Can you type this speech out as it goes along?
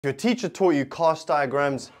Your teacher taught you cast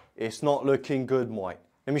diagrams, it's not looking good, Mike.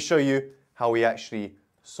 Let me show you how we actually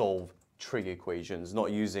solve trig equations, not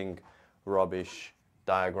using rubbish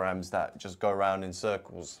diagrams that just go around in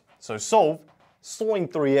circles. So solve sine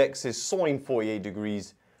 3x is sine 48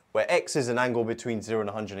 degrees, where x is an angle between 0 and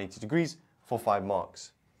 180 degrees for 5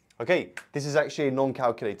 marks. Okay, this is actually a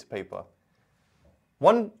non-calculator paper.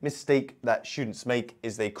 One mistake that students make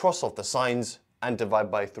is they cross off the signs and divide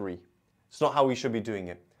by 3. It's not how we should be doing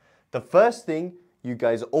it. The first thing you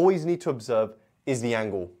guys always need to observe is the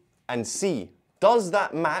angle and see, does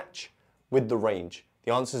that match with the range?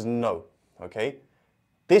 The answer is no, okay?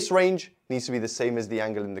 This range needs to be the same as the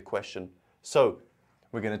angle in the question. So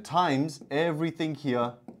we're going to times everything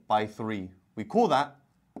here by 3. We call that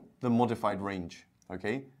the modified range,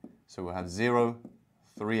 okay? So we'll have 0,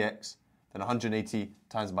 3x, then 180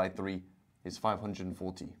 times by 3 is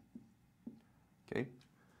 540, okay?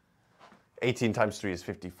 18 times 3 is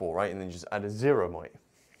 54, right? And then just add a 0, Mike.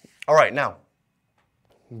 All right, now,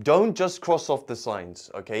 don't just cross off the signs,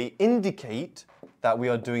 okay? Indicate that we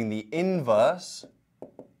are doing the inverse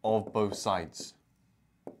of both sides,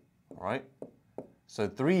 all right? So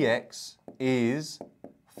 3x is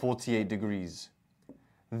 48 degrees.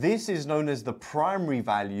 This is known as the primary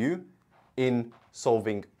value in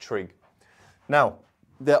solving trig. Now,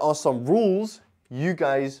 there are some rules you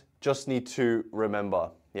guys just need to remember.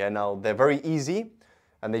 Yeah, now they're very easy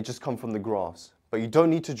and they just come from the graphs. But you don't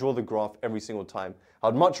need to draw the graph every single time.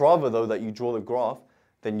 I'd much rather though that you draw the graph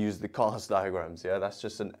than use the cast diagrams. Yeah, that's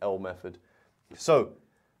just an L method. So,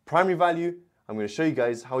 primary value, I'm going to show you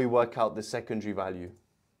guys how we work out the secondary value.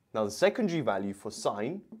 Now the secondary value for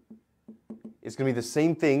sine is going to be the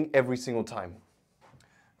same thing every single time.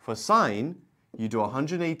 For sine, you do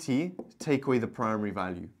 180, take away the primary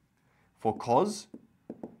value. For cos,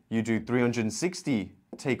 you do 360,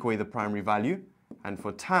 take away the primary value. And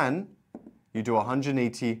for tan, you do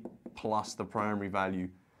 180 plus the primary value.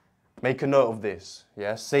 Make a note of this,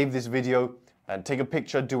 yeah? Save this video and take a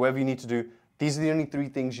picture, do whatever you need to do. These are the only 3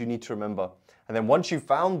 things you need to remember. And then once you've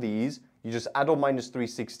found these, you just add or minus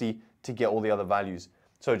 360 to get all the other values.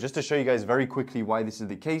 So just to show you guys very quickly why this is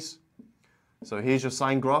the case. So here's your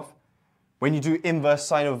sine graph. When you do inverse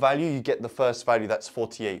sine of value, you get the first value, that's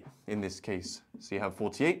 48 in this case. So you have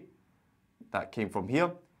 48, that came from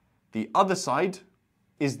here. The other side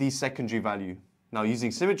is the secondary value. Now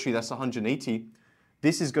using symmetry, that's 180.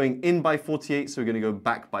 This is going in by 48, so we're going to go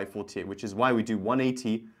back by 48, which is why we do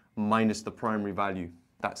 180 minus the primary value.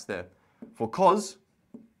 That's there. For cos,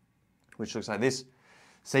 which looks like this,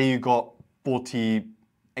 say you got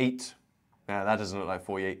 48. That doesn't look like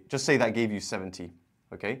 48. Just say that gave you 70,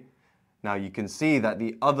 okay? Now you can see that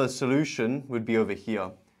the other solution would be over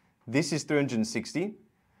here. This is 360.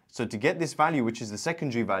 So to get this value, which is the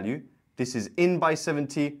secondary value, this is in by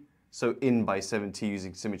 70, so in by 70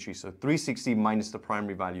 using symmetry. So 360 minus the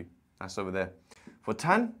primary value. That's over there. For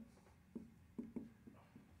tan,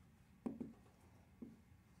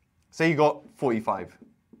 say you got 45,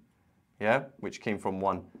 yeah, which came from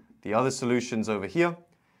 1. The other solution's over here.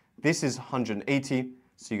 This is 180,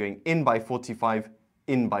 so you're going in by 45,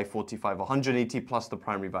 in by 45, 180 plus the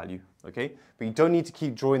primary value, okay? But you don't need to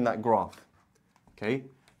keep drawing that graph, okay?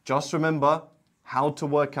 Just remember how to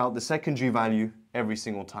work out the secondary value every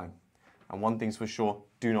single time. And one thing's for sure,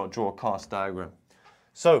 do not draw a cast diagram.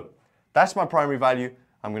 So that's my primary value.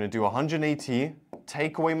 I'm going to do 180,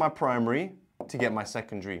 take away my primary to get my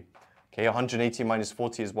secondary. Okay, 180 minus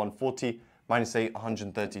 40 is 140, minus 8,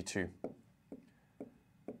 132.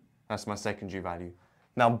 That's my secondary value.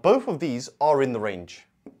 Now both of these are in the range.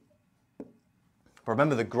 But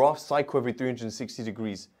remember, the graphs cycle every 360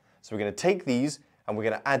 degrees. So we're going to take these and we're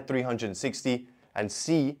going to add 360 and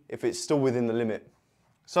see if it's still within the limit.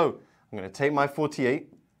 So I'm going to take my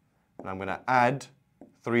 48 and I'm going to add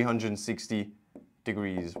 360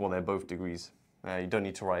 degrees. Well, they're both degrees. You don't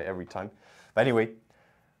need to write it every time. But anyway,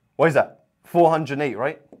 what is that? 408,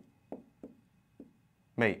 right?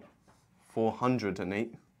 Mate,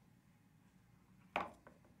 408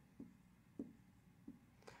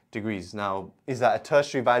 degrees. Now, is that a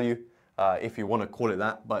tertiary value? If you want to call it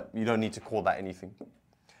that, but you don't need to call that anything.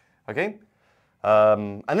 Okay?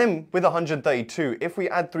 And then with 132, if we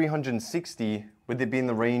add 360, would it be in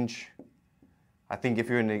the range? I think if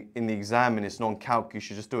you're in the exam and it's non-calc, you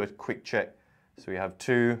should just do a quick check. So we have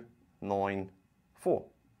 2, 9, 4.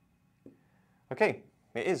 Okay,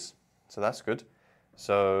 it is. So that's good.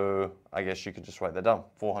 So I guess you could just write that down,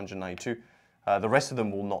 492. The rest of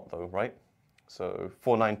them will not though, right? So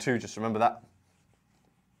 492, just remember that.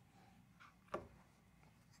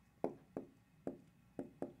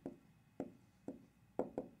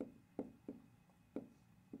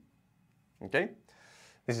 okay?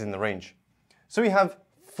 This is in the range. So we have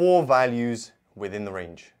 4 values within the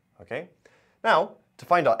range, okay? Now, to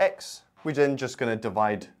find our x, we're then just going to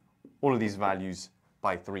divide all of these values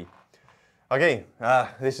by 3. Okay,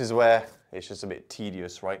 this is where it's just a bit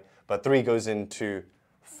tedious, right? But 3 goes into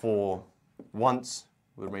 4 once,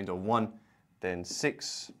 with a remainder of 1, then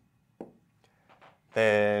 6.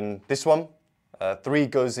 Then this one, 3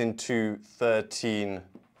 goes into 13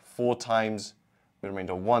 4 times, with a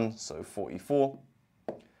remainder of 1, so 44.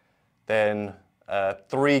 Then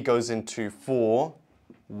 3 goes into 4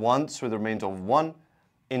 once, with a remainder of 1,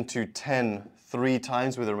 into 10 3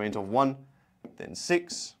 times, with a remainder of 1, then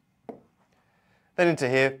 6. Then into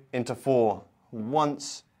here, into 4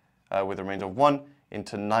 once, with a remainder of 1,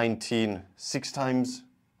 into 19 6 times,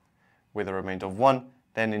 with a remainder of 1,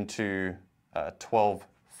 then into 12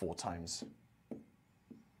 4 times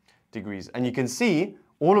degrees. And you can see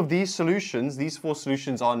all of these solutions, these 4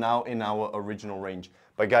 solutions are now in our original range.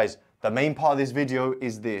 But guys, the main part of this video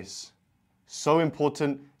is this. So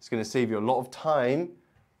important, it's going to save you a lot of time.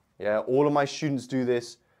 Yeah, all of my students do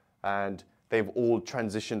this and they've all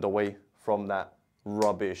transitioned away from that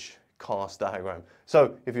rubbish cast diagram.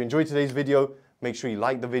 So if you enjoyed today's video, make sure you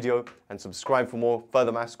like the video and subscribe for more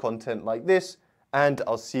further maths content like this. And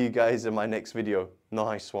I'll see you guys in my next video.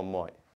 Nice one, Mike.